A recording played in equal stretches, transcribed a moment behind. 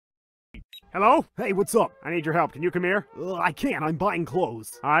Hello? Hey, what's up? I need your help. Can you come here? I can't. I'm buying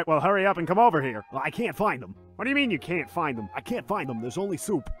clothes. Alright, well hurry up and come over here. I can't find them. What do you mean you can't find them? I can't find them. There's only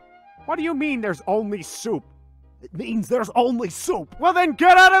soup. What do you mean there's only soup? It means there's only soup. Well then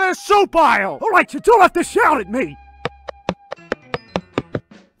get out of the soup aisle! Alright, you don't have to shout at me!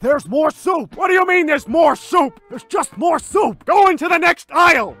 There's more soup! What do you mean there's more soup? There's just more soup! Go into the next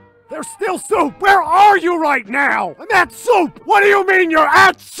aisle! There's still soup! Where are you right now? I'm at soup! What do you mean you're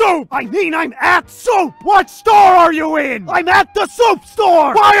at soup? I mean I'm at soup! What store are you in? I'm at the soup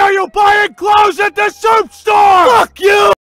store! Why are you buying clothes at the soup store? Fuck you!